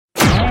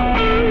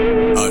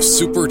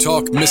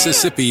SuperTalk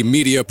Mississippi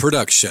media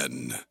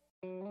production.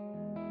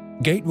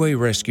 Gateway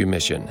Rescue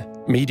Mission,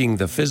 meeting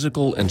the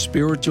physical and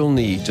spiritual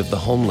needs of the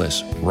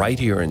homeless right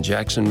here in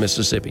Jackson,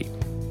 Mississippi.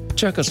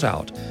 Check us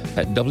out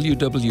at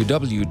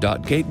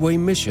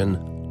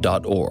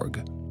www.gatewaymission.org.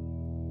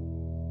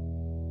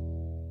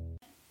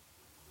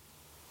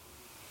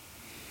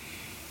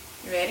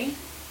 You ready?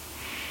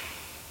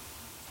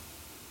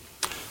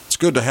 It's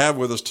good to have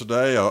with us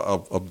today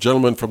a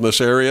gentleman from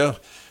this area,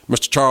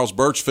 Mr. Charles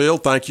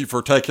Burchfield. Thank you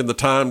for taking the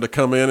time to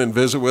come in and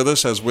visit with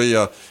us as we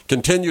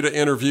continue to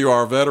interview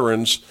our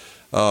veterans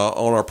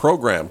on our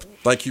program.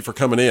 Thank you for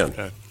coming in.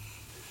 Okay.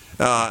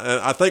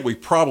 And I think we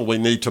probably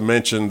need to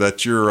mention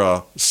that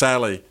you're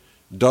Sally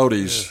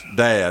Doty's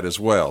dad as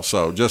well.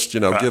 So just,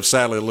 give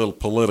Sally a little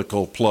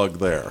political plug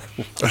there.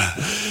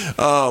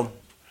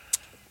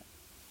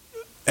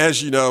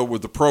 As you know,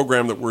 with the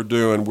program that we're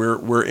doing,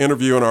 we're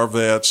interviewing our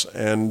vets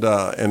and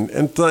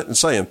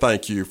saying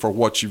thank you for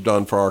what you've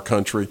done for our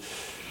country.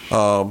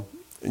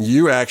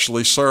 You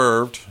actually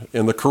served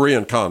in the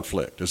Korean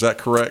conflict. Is that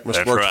correct,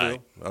 Mr. Burchfield?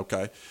 Right.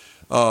 Okay.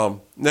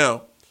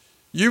 Now,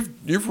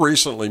 you've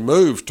recently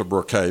moved to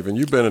Brookhaven.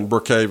 You've been in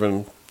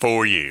Brookhaven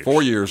 4 years.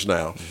 4 years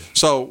now.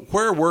 So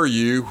where were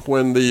you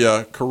when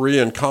the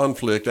Korean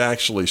conflict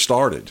actually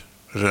started?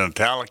 It was in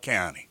Attala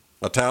County.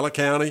 Attala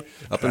County,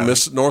 up in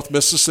North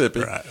Mississippi.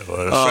 Right.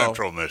 Well,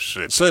 Central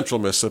Mississippi. Central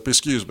Mississippi,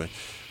 excuse me.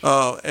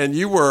 And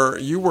you were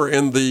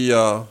in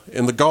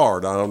the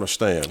Guard, I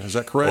understand. Is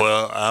that correct?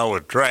 Well, I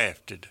was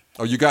drafted.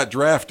 Oh, you got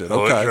drafted.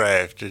 Okay. I was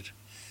drafted,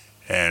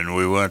 and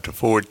we went to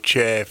Fort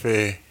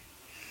Chaffee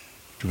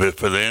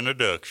for the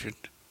introduction.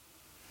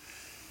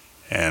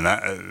 And I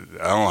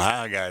don't know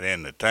how I got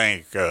in the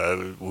tank.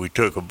 We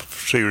took a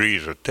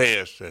series of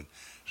tests, and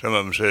some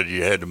of them said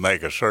you had to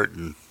make a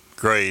certain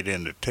grade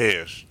in the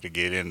test to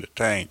get in the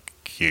tank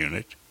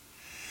unit,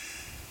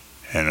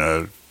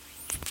 and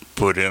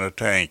put in a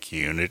tank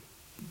unit.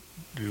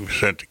 We were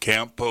sent to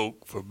Camp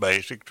Polk for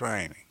basic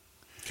training.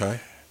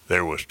 Okay.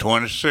 There was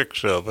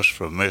 26 of us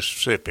from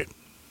Mississippi.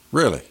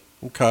 Really?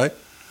 Okay.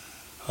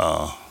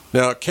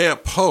 Now,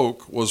 Camp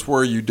Polk was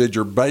where you did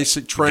your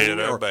basic training?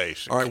 Did our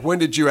basic. All right. Where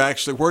did you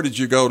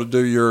go to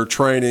do your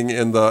training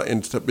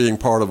into being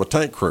part of a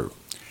tank crew?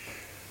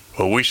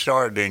 Well, we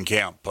started in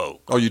Camp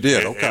Polk. Oh, you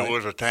did? Okay. It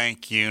was a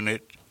tank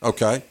unit.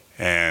 Okay.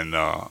 And,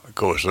 of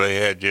course, they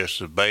had just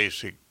the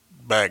basic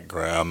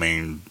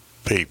background,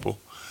 people.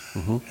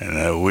 Mm-hmm.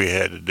 And we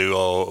had to do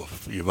all,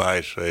 you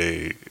might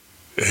say,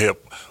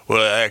 help.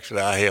 Well,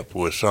 actually, I helped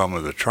with some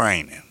of the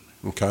training.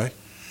 Okay.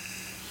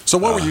 So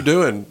what were you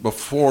doing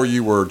before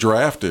you were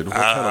drafted? What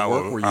kind of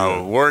work were you doing? I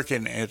was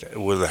working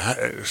with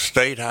the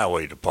State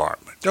Highway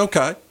Department.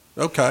 Okay.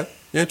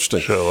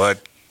 Interesting. So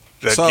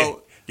that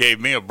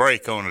gave me a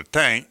break on the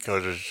tank,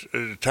 because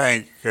the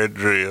tank had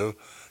drove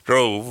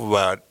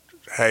about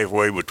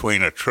halfway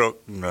between a truck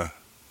and a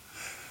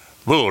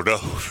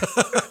bulldozer.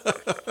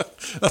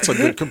 That's a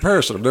good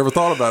comparison. I've never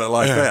thought about it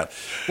like that.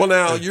 Well,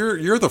 now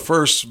you're the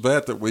first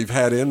vet that we've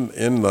had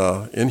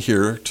in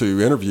here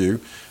to interview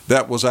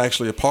that was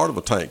actually a part of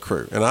a tank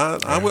crew, and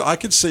I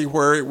could see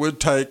where it would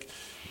take.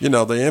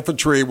 The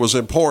infantry was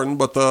important,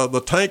 but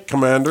the tank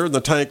commander and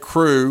the tank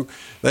crew,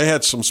 they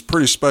had some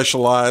pretty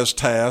specialized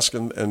tasks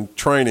and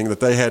training that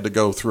they had to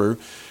go through.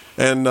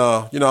 And,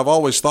 I've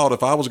always thought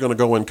if I was going to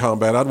go in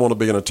combat, I'd want to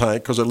be in a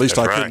tank because at least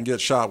I couldn't get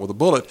shot with a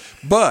bullet.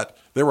 But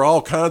there were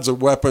all kinds of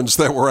weapons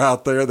that were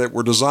out there that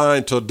were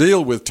designed to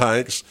deal with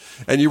tanks,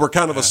 and you were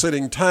kind of a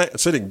sitting duck,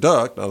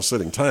 not a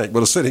sitting tank,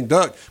 but a sitting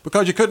duck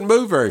because you couldn't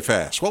move very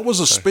fast. What was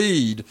the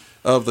speed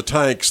of the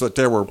tanks that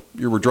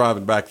you were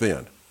driving back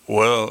then?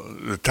 Well,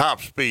 the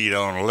top speed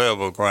on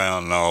level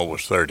ground now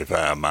was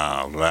 35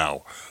 miles an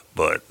hour.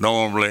 But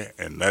normally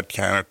in that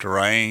kind of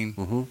terrain,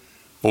 4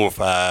 or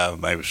 5,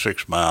 maybe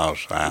 6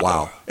 miles an hour.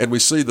 Wow. And we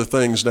see the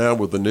things now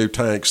with the new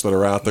tanks that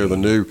are out there, the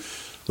new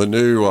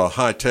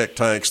high-tech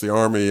tanks the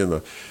Army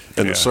and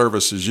the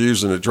service is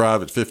using that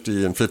drive at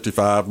 50 and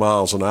 55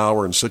 miles an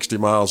hour and 60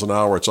 miles an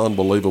hour. It's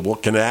unbelievable.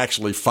 Can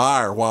actually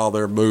fire while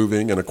they're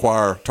moving and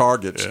acquire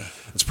targets. Yeah.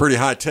 It's pretty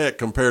high-tech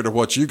compared to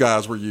what you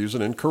guys were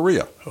using in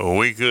Korea. Well,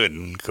 we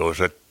couldn't,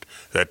 because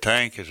that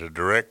tank is a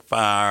direct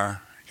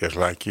fire, just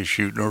like you're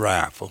shooting a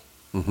rifle.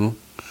 Mm-hmm.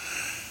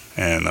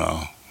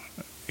 And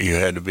you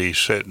had to be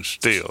sitting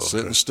still.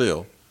 Sitting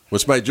still,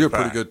 which made you a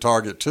pretty good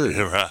target, too.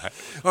 Right.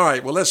 All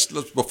right, well, let's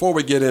before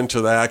we get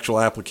into the actual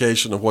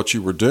application of what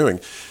you were doing,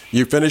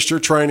 you finished your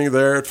training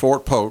there at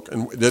Fort Polk,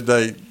 and did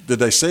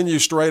they send you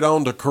straight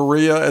on to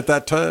Korea at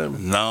that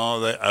time?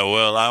 No,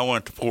 I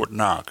went to Fort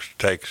Knox to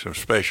take some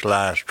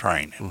specialized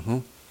training. Mm-hmm.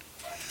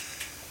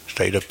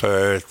 Stayed up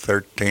there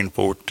 13,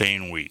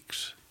 14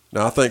 weeks.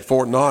 Now, I think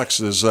Fort Knox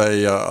is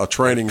a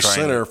training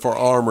center for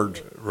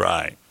armored.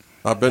 Right.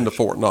 I've been to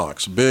Fort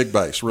Knox, big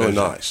base, really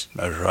nice.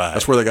 That's right.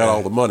 That's where they got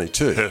all the money,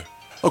 too.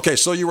 Okay,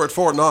 so you were at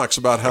Fort Knox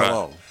about how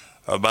long?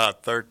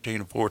 About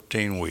 13 or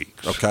 14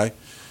 weeks. Okay.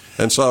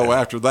 And so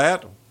after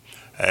that?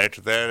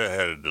 After that, I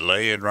had a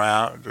delay en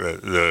route.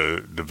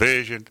 The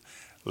division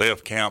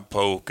left Camp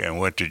Polk and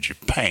went to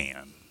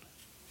Japan.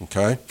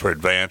 Okay. for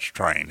advanced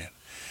training.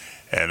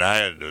 And I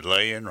had to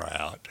lay en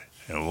route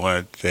and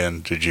went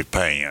then to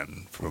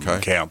Japan from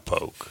Camp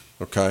Polk.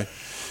 Okay.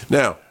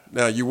 Now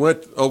you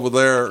went over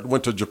there,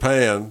 went to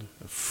Japan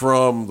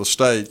from the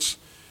States,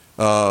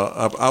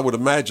 I would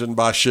imagine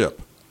by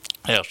ship.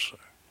 Yes, sir.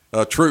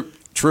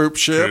 Troop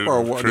ship,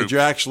 or did you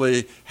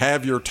actually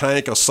have your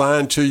tank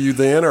assigned to you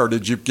then, or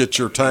did you get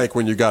your tank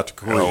when you got to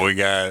Korea? No, we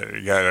got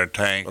our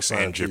tanks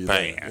Assigned in to you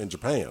Japan. then. In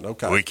Japan,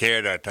 okay. We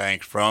carried our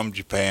tanks from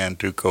Japan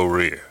to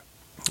Korea.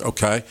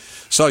 Okay.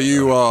 So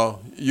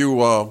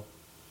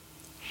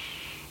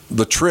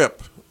the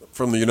trip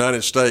from the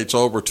United States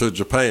over to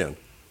Japan,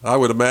 I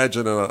would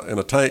imagine in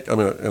a tank, in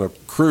a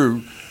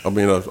crew,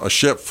 a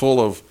ship full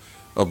of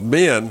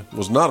men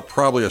was not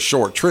probably a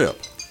short trip.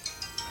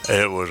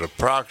 It was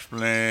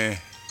approximately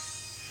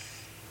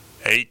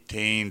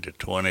 18 to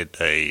 20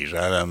 days.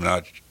 I'm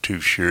not too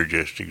sure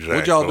just exactly.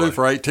 What'd y'all do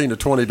for 18 to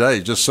 20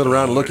 days? Just sit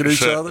around and look at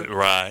each other?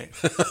 Right.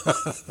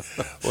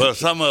 Well,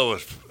 some of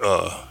us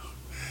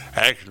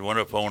actually went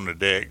up on the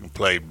deck and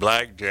played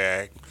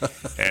blackjack,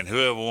 and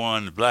whoever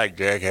won the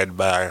blackjack had to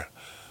buy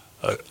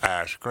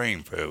ice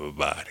cream for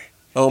everybody.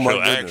 Oh, my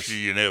goodness. So actually,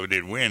 you never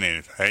did win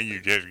anything.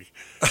 You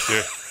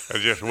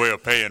just well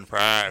paying for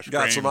ice cream,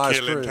 got some ice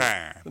killing cream.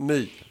 time.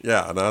 Neat.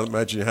 Yeah, and I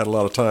imagine you had a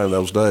lot of time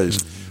those days.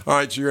 Mm-hmm. All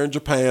right, so you're in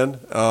Japan.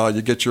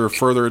 You get your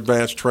further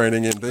advanced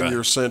training, and then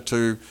you're sent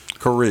to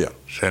Korea.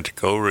 Sent to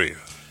Korea.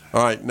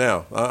 All right,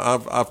 now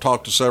I've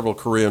talked to several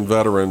Korean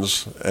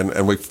veterans,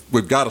 and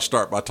we've got to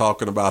start by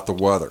talking about the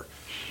weather.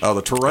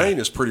 The terrain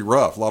is pretty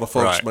rough. A lot of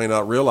folks may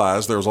not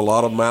realize there's a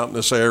lot of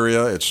mountainous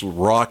area. It's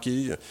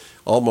rocky,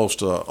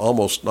 almost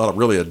not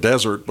really a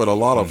desert, but a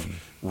lot of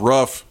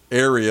rough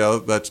area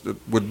that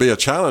would be a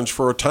challenge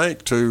for a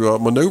tank to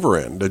maneuver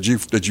in.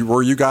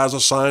 Were you guys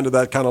assigned to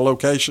that kind of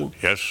location?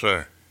 Yes,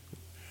 sir.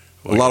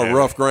 A lot of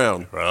rough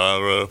ground. A lot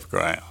of rough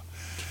ground.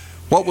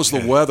 What was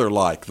the weather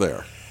like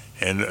there?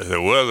 And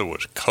the weather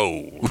was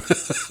cold.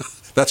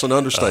 That's an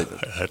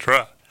understatement. That's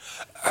right.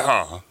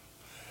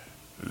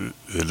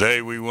 The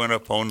day we went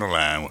up on the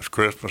line was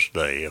Christmas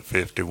Day of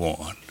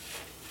 '51.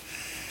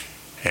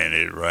 And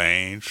it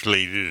rained,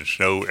 sleeted, and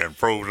snowed, and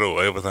froze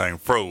over. Everything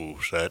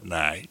froze that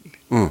night.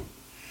 Mm.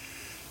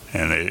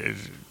 And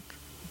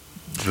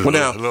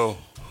the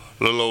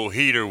little old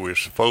heater we were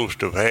supposed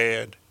to have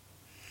had,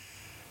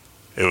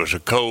 it was so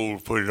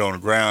cold, put it on the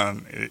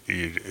ground,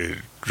 it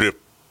dripped.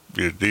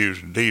 You're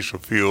using diesel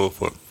fuel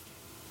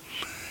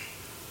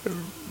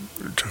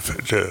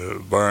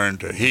to burn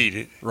to heat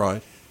it.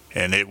 Right.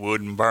 And it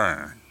wouldn't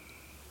burn.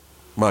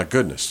 My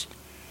goodness.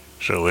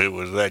 So it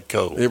was that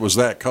cold. It was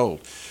that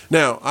cold.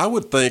 Now, I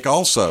would think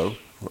also,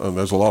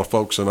 there's a lot of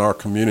folks in our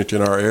community,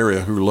 in our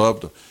area, who love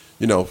to,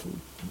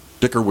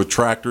 dicker with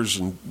tractors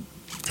and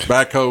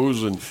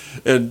backhoes and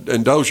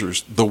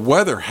dozers. The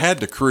weather had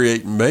to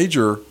create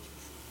major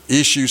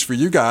issues for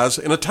you guys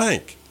in a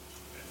tank.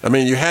 I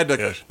mean, you had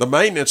to, the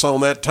maintenance on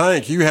that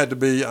tank, you had to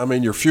be,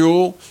 your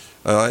fuel,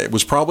 it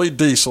was probably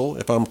diesel,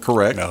 if I'm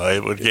correct. No,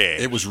 it was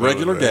gas. It was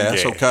regular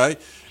gas, okay.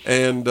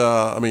 And,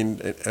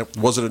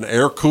 was it an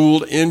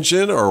air-cooled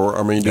engine,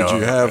 or, did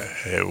you have?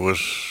 It was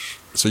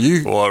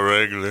a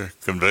regular,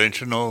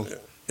 conventional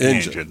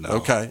engine.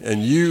 Okay.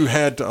 And you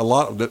had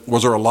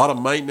was there a lot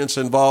of maintenance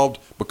involved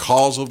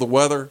because of the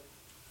weather?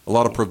 A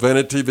lot of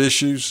preventative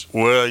issues?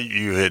 Well,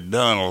 you had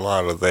done a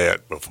lot of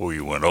that before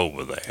you went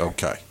over there.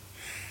 Okay.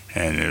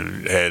 And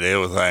you had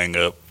everything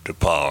up to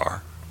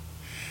par.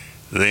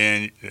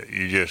 Then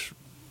you just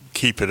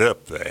keep it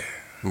up there.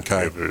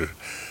 Okay.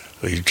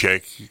 You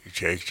check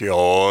your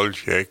oil,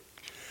 check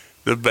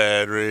the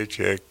battery,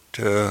 check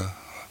the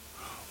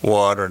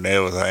water and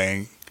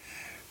everything.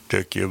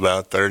 Took you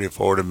about 30,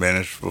 40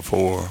 minutes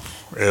before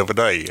every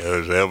day. It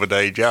was an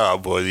everyday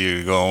job, whether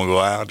you're going to go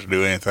out to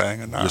do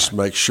anything or not. Just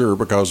make sure,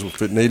 because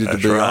if it needed to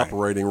be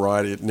operating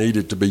right, it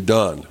needed to be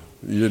done.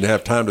 You didn't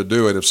have time to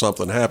do it if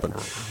something happened.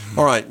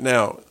 All right,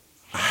 now,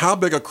 how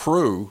big a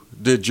crew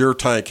did your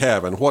tank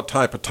have, and what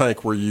type of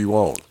tank were you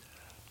on?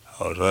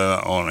 I was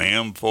on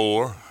an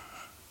M4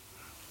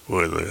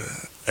 with an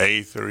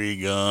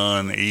A3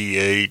 gun,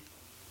 E8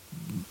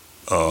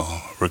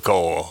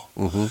 recoil.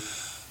 Mm-hmm.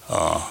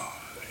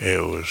 It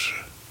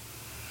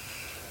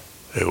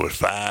was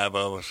 5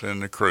 of us in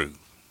the crew.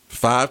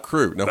 5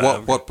 crew. Now,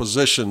 what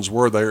positions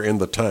were there in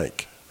the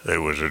tank? There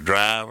was a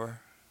driver,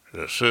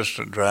 the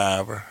assistant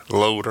driver,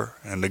 loader,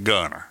 and the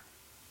gunner.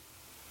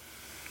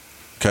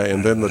 Okay,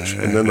 and then the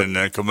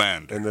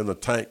commander. And then the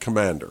tank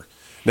commander.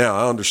 Now,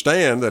 I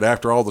understand that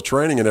after all the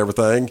training and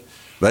everything,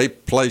 they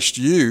placed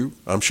you,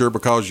 I'm sure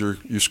because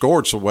you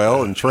scored so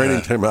well and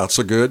training came out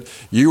so good,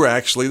 you were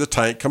actually the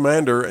tank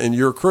commander in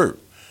your crew.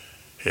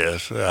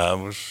 Yes, I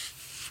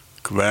was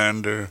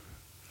commander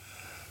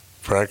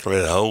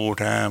practically the whole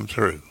time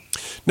through.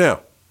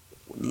 Now,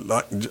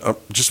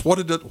 just what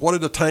did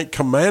the tank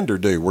commander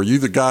do? Were you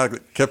the guy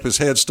that kept his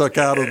head stuck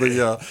out of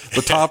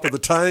the top of the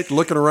tank,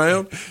 looking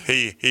around?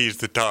 He's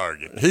the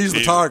target. He's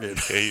the target.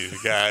 He's the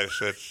guy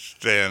that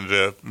stands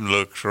up and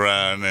looks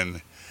around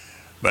and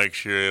makes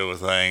sure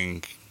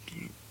everything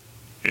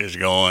is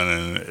going,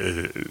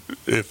 and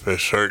if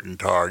there's certain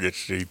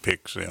targets, he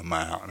picks them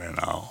out and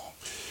all.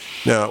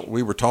 Now,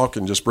 we were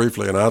talking just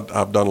briefly, and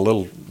I've done a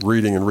little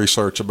reading and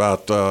research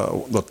about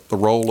the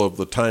role of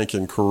the tank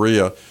in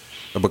Korea.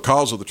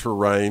 Because of the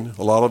terrain,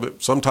 a lot of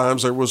it,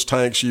 sometimes there was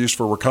tanks used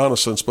for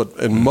reconnaissance, but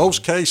in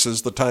most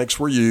cases, the tanks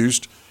were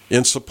used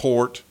in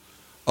support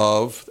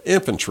of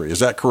infantry. Is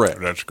that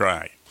correct? That's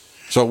right.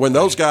 So when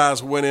those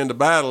guys went into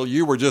battle,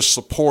 you were just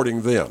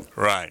supporting them.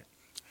 Right.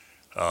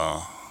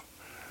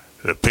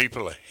 The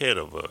people ahead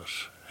of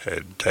us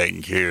had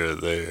taken care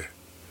of their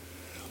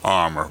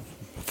armor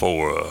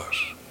for us.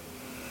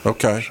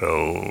 Okay.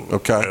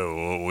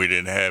 So we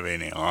didn't have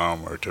any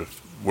armor to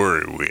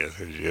worry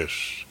with. It's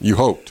just you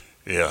hoped.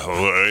 Yeah,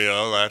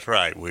 well, that's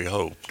right. We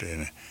hoped,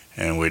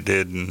 and we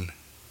didn't.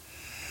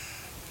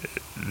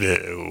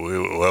 We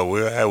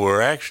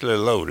were actually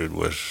loaded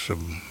with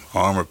some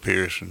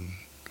armor-piercing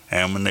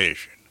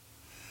ammunition.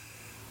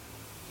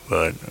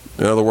 But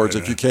in other words,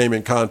 if you came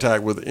in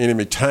contact with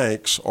enemy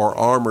tanks or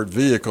armored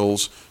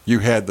vehicles, you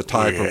had the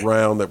type of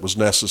round that was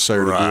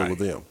necessary to deal with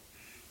them.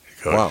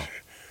 Because, wow.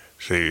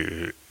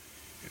 See,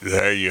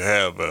 there you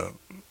have a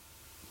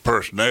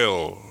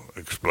personnel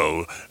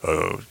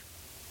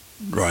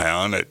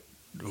round that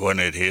when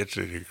it hits,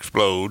 it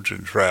explodes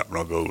and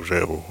shrapnel goes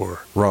everywhere.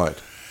 Right.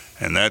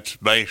 And that's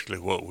basically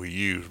what we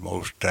use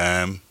most of the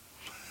time,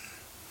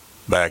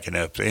 backing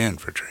up the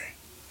infantry.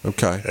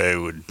 Okay. They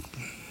would.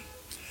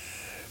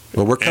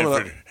 Well, we're coming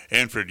up.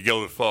 Infantry would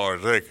go as far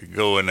as they could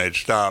go, and they'd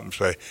stop and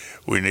say,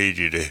 "We need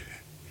you to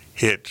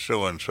hit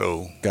so and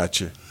so."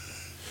 Gotcha.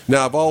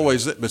 Now,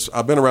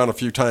 I've been around a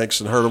few tanks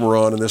and heard them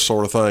run and this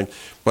sort of thing,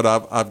 but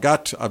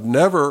I've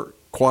never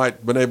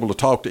quite been able to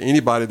talk to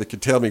anybody that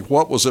could tell me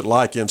what was it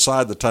like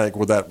inside the tank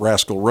with that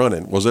rascal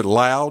running. Was it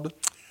loud?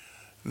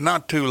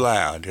 Not too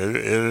loud.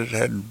 It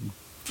had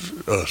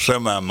a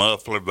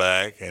semi-muffler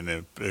back, and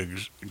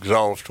the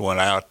exhaust went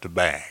out the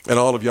back. And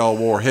all of y'all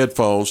wore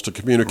headphones to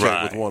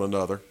communicate with one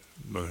another.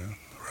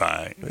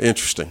 Right.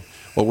 Interesting.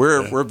 Well,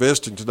 we're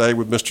visiting today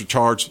with Mr.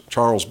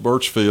 Charles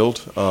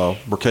Burchfield,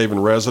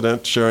 Brookhaven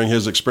resident, sharing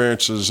his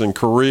experiences in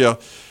Korea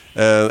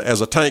as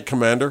a tank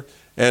commander.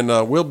 And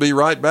we'll be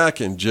right back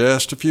in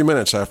just a few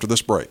minutes after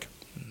this break.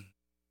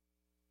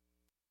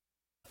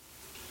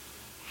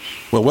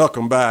 Well,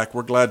 welcome back.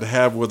 We're glad to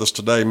have with us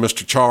today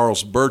Mr.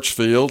 Charles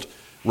Burchfield,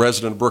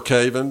 resident of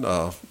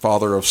Brookhaven,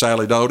 father of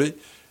Sally Doty.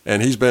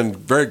 And he's been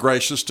very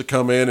gracious to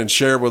come in and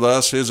share with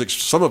us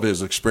some of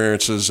his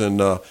experiences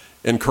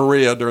in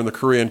Korea during the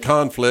Korean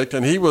conflict.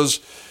 And he was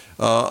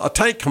a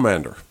tank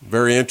commander.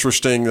 Very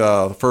interesting.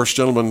 The first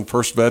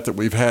vet that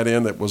we've had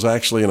in that was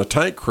actually in a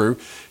tank crew.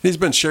 He's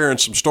been sharing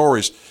some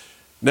stories.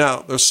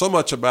 Now, there's so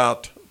much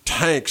about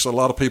tanks a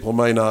lot of people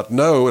may not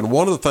know. And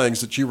one of the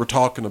things that you were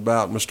talking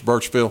about, Mr.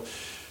 Burchfield,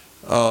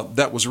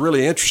 that was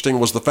really interesting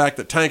was the fact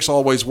that tanks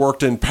always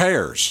worked in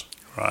pairs.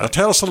 Right. Now,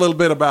 tell us a little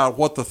bit about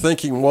what the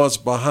thinking was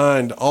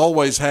behind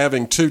always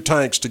having two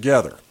tanks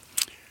together.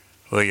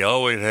 Well, you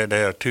always had to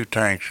have two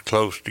tanks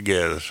close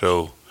together,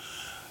 so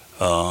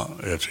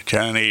if the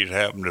Chinese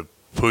happened to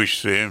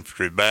push the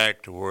infantry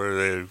back to where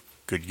they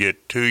could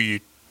get to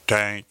your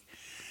tank,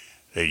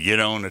 they'd get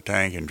on the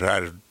tank and try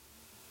to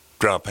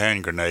drop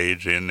hand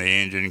grenades in the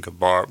engine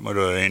compartment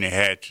or any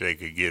hatch they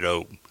could get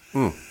open.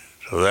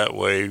 So that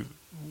way,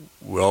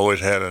 we always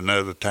had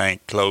another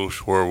tank close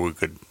where we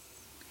could,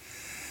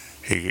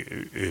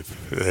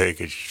 if they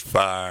could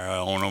fire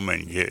on them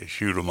and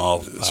shoot them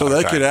off. So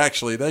they could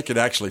actually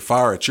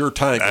fire at your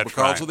tank. That's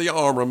because right. of the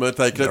armament.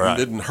 They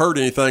didn't hurt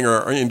anything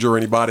or injure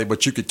anybody,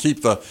 but you could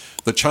keep the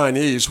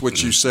Chinese,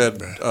 which you said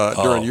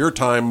during your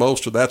time,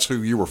 that's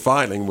who you were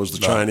fighting was the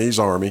Chinese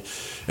army.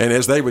 And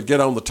as they would get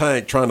on the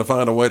tank trying to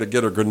find a way to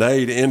get a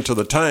grenade into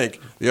the tank,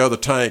 the other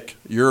tank,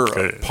 your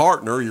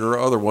partner, your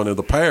other one in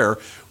the pair,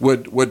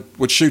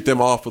 would shoot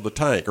them off of the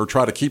tank or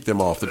try to keep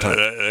them off the tank.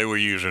 They were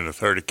using a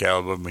 30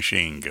 caliber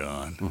machine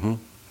gun,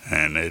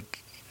 and it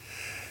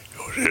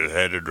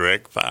had a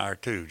direct fire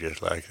too,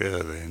 just like the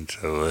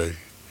other.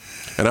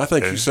 And I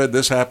think you said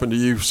this happened to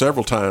you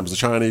several times. The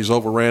Chinese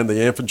overran the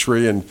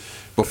infantry, and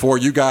before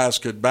you guys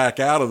could back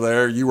out of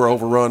there, you were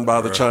overrun by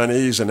the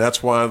Chinese, and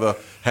that's why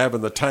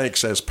having the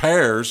tanks as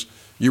pairs,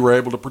 you were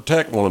able to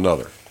protect one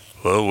another.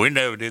 Well, we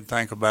never did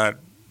think about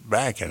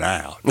backing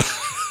out.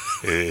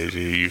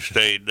 You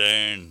stayed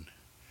there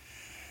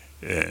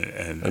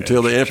and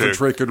until the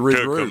infantry could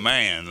regroup. Took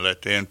command,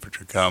 let the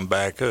infantry come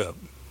back up.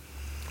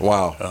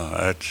 Wow.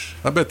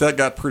 I bet that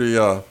got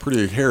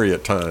pretty hairy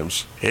at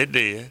times. It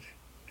did.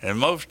 And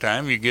most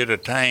time you get a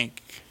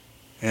tank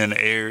in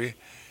the area,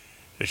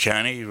 the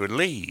Chinese would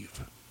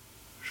leave.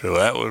 So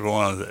that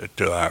was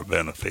to our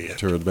benefit.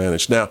 To our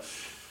advantage. Now,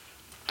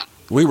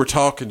 we were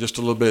talking just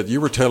a little bit. You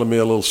were telling me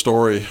a little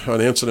story,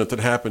 an incident that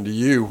happened to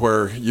you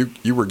where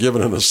you were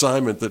given an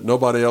assignment that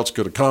nobody else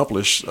could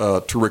accomplish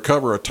to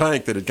recover a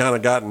tank that had kind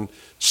of gotten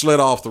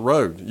slid off the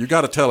road. You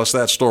got to tell us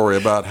that story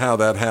about how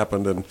that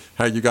happened and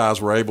how you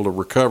guys were able to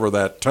recover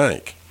that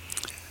tank.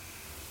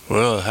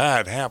 Well,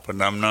 how it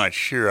happened, I'm not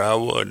sure. I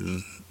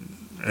wasn't.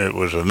 It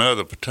was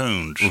another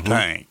platoon's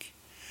tank,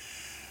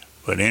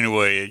 But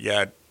anyway, it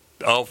got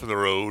off of the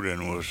road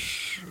and was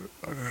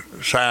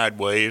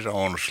sideways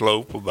on a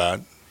slope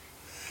about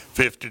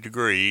 50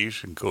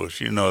 degrees. And of course,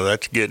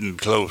 that's getting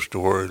close to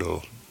where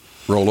it'll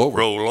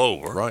roll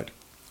over. Right.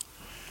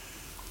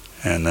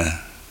 And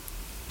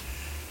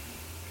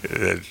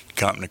the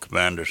company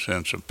commander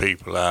sent some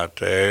people out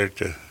there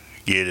to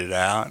get it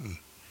out, and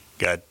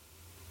got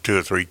 2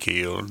 or 3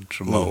 killed,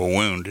 some more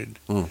wounded.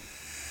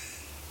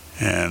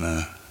 And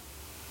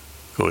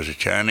of course, the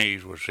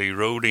Chinese was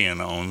zeroed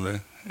in on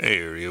the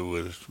area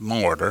with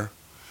mortar,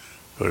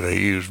 because they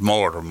use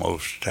mortar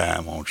most of the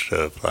time on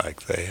stuff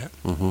like that.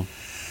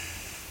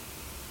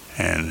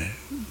 And the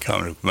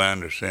company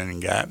commander sent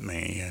and got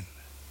me,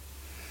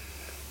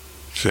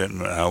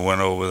 and I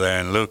went over there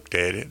and looked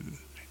at it.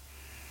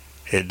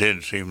 It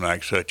didn't seem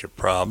like such a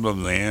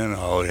problem then.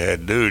 All you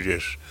had to do was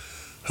just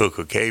hook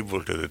a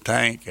cable to the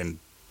tank and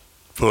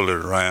pull it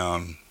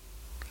around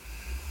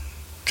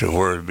to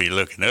where it'd be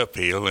looking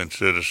uphill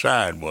instead of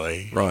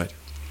sideways. Right.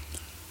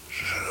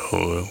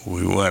 So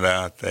we went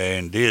out there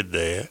and did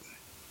that.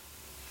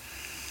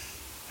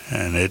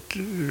 And it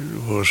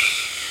was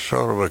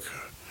sort of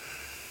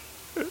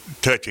a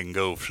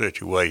touch-and-go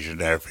situation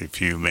there for a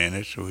few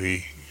minutes.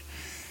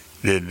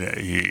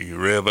 You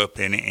rev up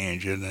any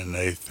engine, and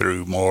they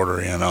threw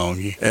mortar in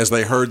on you. As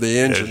they heard the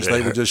engines,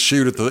 they would just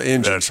shoot at the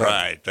engine. That's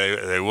right.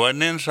 They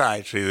wasn't in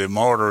sight. See, the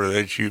mortar,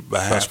 they'd shoot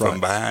from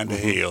behind the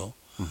hill.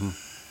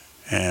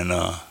 And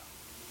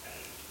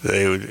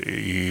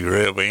you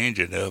rev the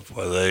engine up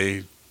while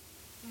they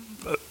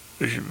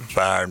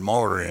fired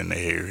mortar in the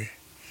area.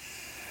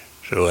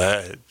 So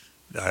I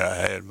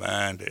had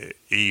mine to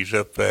ease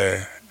up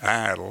there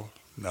idle,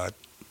 not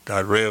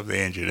rev the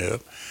engine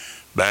up,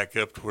 back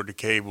up to where the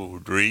cable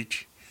would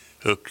reach,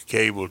 hook the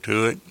cable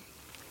to it,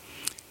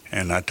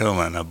 and I told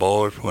my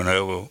boys,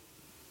 whenever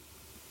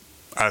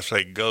I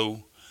say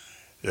go,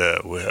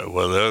 the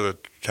other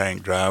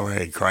tank driver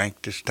had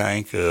cranked his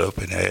tank up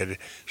and had it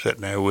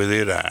sitting there with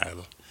it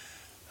idle.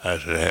 I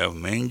said, have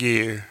them in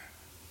gear,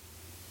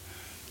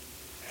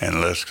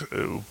 and let's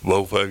go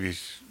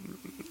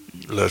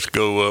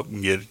up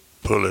and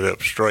pull it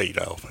up straight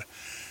off it.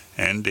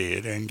 And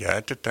did, and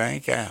got the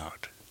tank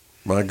out.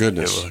 My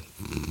goodness.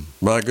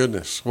 My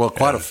goodness. Well,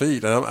 quite a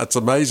feat. It's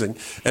amazing.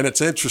 And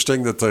it's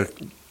interesting that the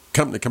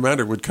company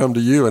commander would come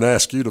to you and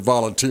ask you to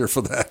volunteer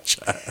for that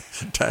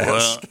task.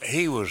 Well,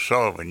 he was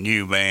sort of a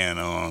new man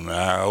on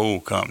our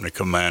old company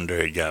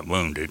commander had got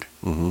wounded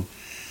and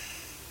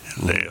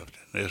left.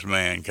 This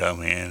man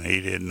come in,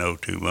 he didn't know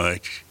too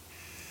much.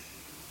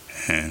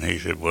 And he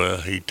said, well,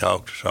 he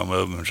talked to some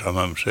of them, and some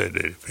of them said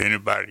that if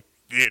anybody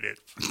did it,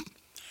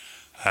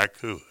 I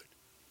could.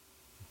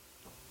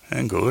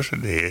 And of course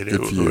it did.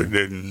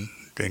 It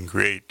didn't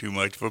create too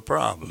much of a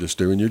problem. Just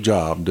doing your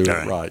job, doing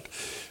it right.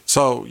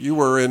 So you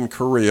were in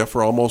Korea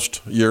for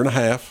almost a year and a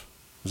half.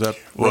 Is that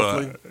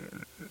roughly? Well,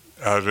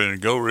 I was in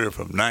Korea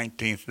from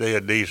 19th day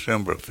of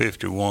December of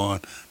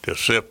 51 to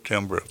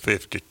September of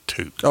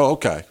 52. Oh,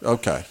 okay.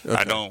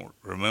 I don't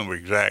remember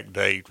exact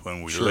date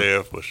when we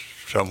left. Was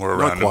somewhere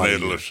around the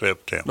middle of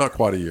September. Not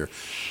quite a year.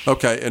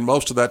 Okay, and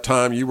most of that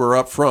time you were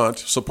up front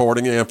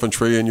supporting the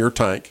infantry in your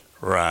tank.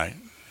 Right.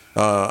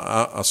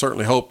 I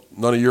certainly hope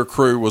none of your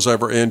crew was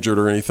ever injured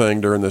or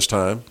anything during this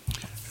time.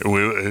 It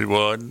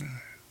wasn't.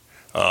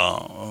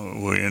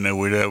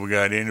 We never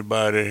got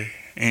anybody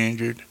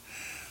injured.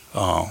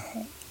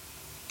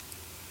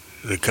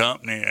 The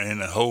company and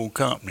the whole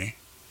company,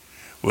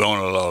 we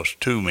only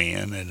lost 2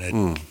 men,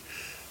 and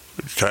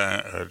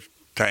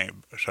tank.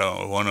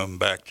 So one of them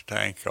backed the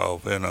tank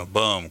off in a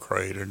bomb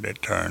crater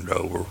that turned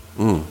over.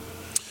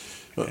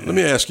 Let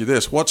me ask you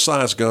this: what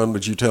size gun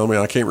did you tell me?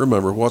 I can't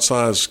remember. What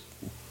size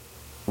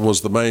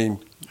was the main?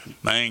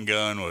 Main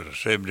gun was a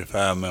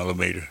 75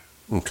 millimeter.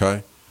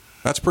 Okay,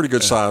 that's a pretty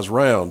good size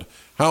round.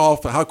 How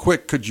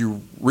quick could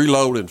you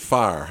reload and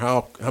fire?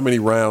 How many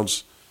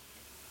rounds?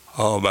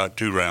 Oh, about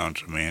 2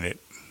 rounds a minute.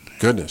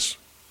 Goodness.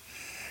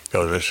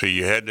 Because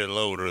you had the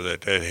loader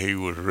that he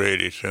was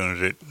ready as soon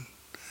as it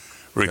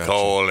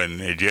recoiled and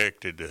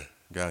ejected the.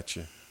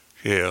 Gotcha.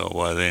 Yeah,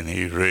 well then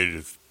he's ready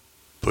to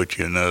put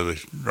you another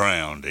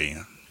round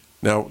in.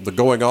 Now, the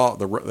going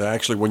off,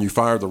 actually when you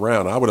fired the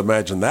round, I would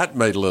imagine that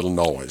made a little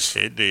noise.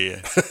 It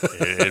did.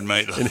 It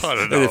made a lot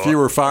of noise. And if you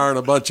were firing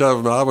a bunch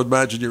of them, I would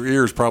imagine your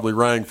ears probably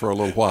rang for a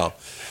little while.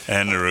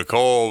 And the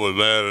recoil was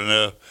bad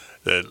enough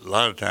that a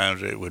lot of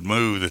times it would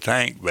move the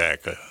tank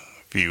back a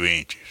few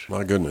inches.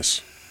 My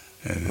goodness.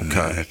 And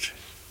okay.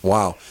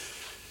 Wow.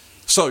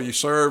 So you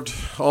served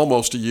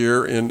almost a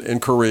year in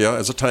Korea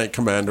as a tank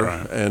commander,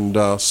 right, and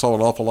saw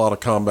an awful lot of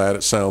combat,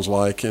 it sounds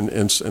like,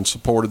 and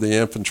supported the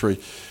infantry.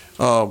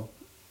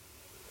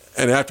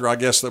 And after, I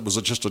guess that was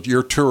just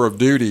your tour of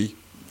duty,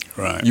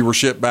 right, you were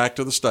shipped back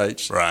to the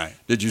States. Right.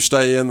 Did you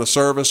stay in the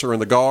service or in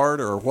the Guard,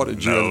 or what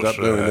did you end up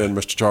doing then,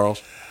 Mr.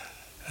 Charles?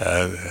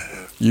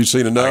 You'd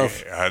seen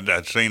enough?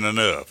 I'd seen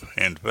enough.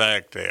 In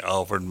fact, they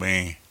offered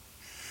me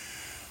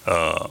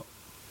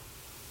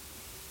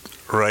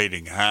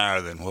rating higher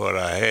than what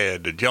I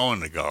had to join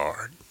the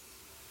Guard.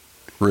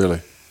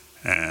 Really?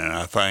 And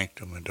I thanked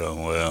them and told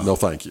them, well, No,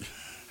 thank you.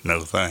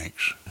 no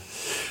thanks.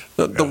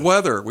 The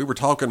weather, we were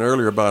talking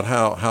earlier about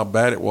how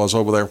bad it was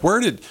over there.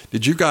 Where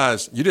did you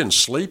guys, you didn't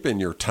sleep in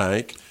your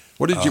tank.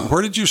 Where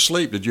did you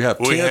sleep? Did you have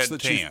tents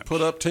that you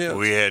put up tents?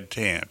 We had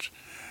tents.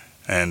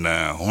 And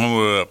when we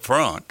were up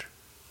front,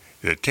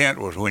 the tent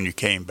was when you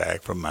came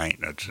back from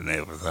maintenance and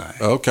everything.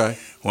 Okay.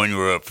 When you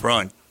were up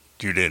front,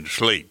 you didn't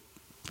sleep.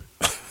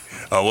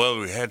 Well,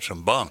 we had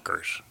some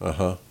bunkers.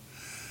 Uh-huh.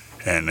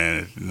 And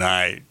then at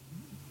night,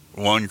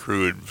 one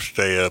crew would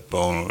stay up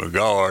on a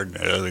guard and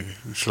the other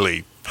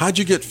sleep. How'd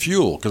you get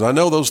fuel? Because I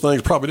know those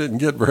things probably didn't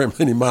get very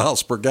many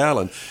miles per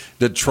gallon.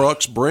 Did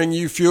trucks bring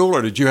you fuel,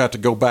 or did you have to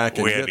go back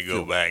and get fuel? We had to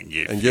go back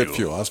and get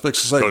fuel. I was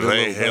fixing to say, because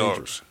they held,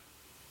 dangerous.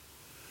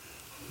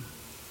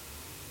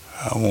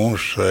 I want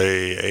to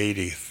say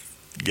 80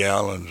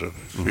 gallons of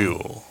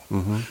fuel.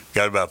 Mm-hmm.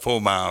 Got about 4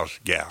 miles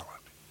a gallon.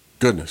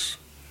 Goodness.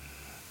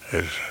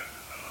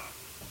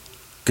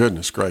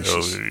 Goodness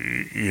gracious. So,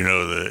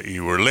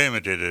 you were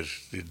limited as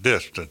the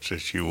distance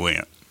that you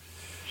went.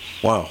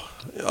 Wow.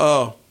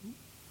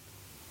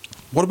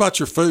 What about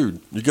your food?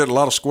 You get a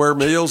lot of square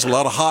meals, a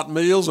lot of hot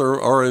meals,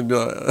 or in,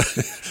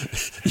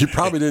 you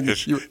probably didn't,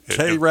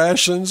 K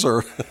rations,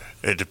 or?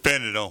 It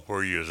depended on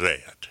where you was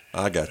at.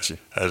 I got you.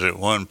 I was at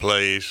one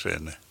place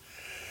and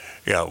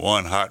got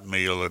one hot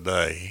meal a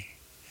day.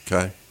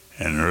 Okay.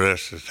 And the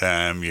rest of the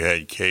time you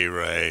had K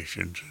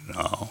rations and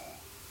all.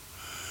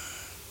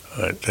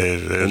 But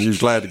and you was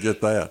glad to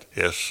get that?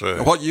 Yes,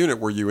 sir. What unit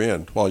were you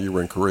in while you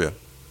were in Korea?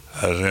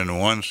 I was in the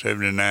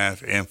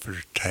 179th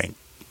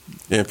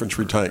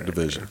Infantry Tank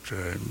Division.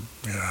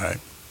 Right.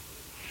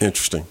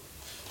 Interesting.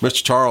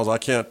 Mr. Charles, I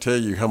can't tell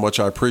you how much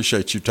I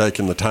appreciate you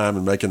taking the time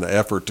and making the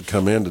effort to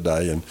come in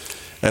today. And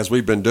as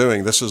we've been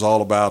doing, this is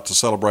all about the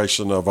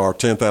celebration of our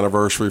 10th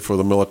anniversary for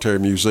the Military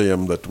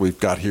Museum that we've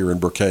got here in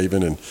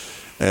Brookhaven.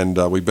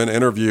 And we've been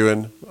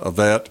interviewing a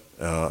vet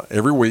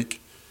every week.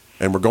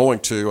 And we're going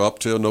to up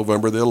till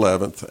November the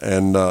 11th.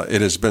 And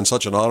it has been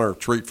such an honor,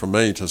 treat for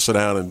me to sit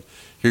down and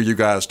hear you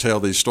guys tell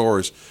these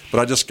stories. But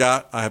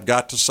I have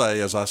got to say,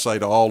 as I say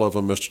to all of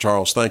them, Mr.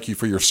 Charles, thank you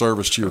for your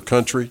service to your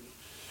country.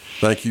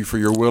 Thank you for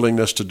your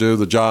willingness to do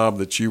the job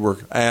that you were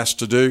asked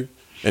to do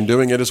and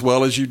doing it as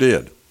well as you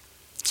did.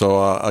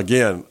 So,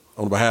 again,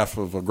 on behalf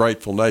of a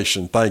grateful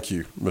nation, thank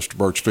you, Mr.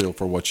 Burchfield,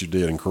 for what you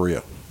did in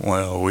Korea.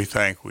 Well, we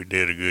think we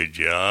did a good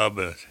job.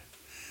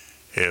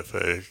 If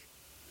it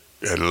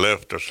had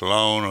left us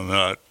alone or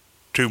not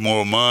 2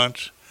 more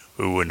months,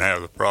 we wouldn't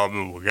have the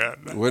problem we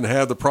got now. Wouldn't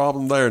have the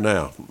problem there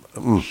now.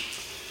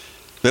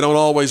 They don't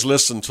always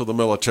listen to the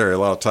military a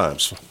lot of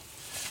times.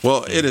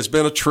 Well, it has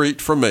been a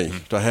treat for me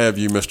to have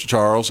you, Mr.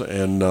 Charles,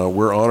 and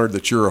we're honored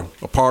that you're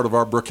a part of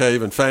our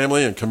Brookhaven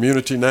family and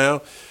community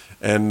now.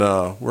 And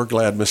we're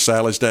glad Miss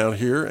Sally's down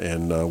here,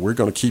 and we're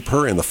going to keep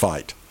her in the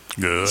fight.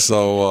 Good.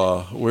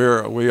 So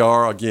we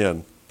are,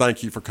 again,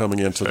 thank you for coming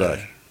in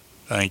today.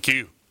 Thank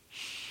you.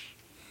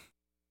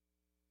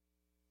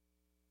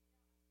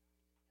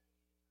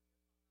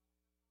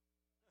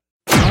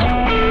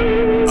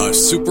 A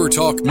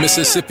SuperTalk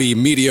Mississippi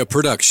media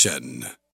production.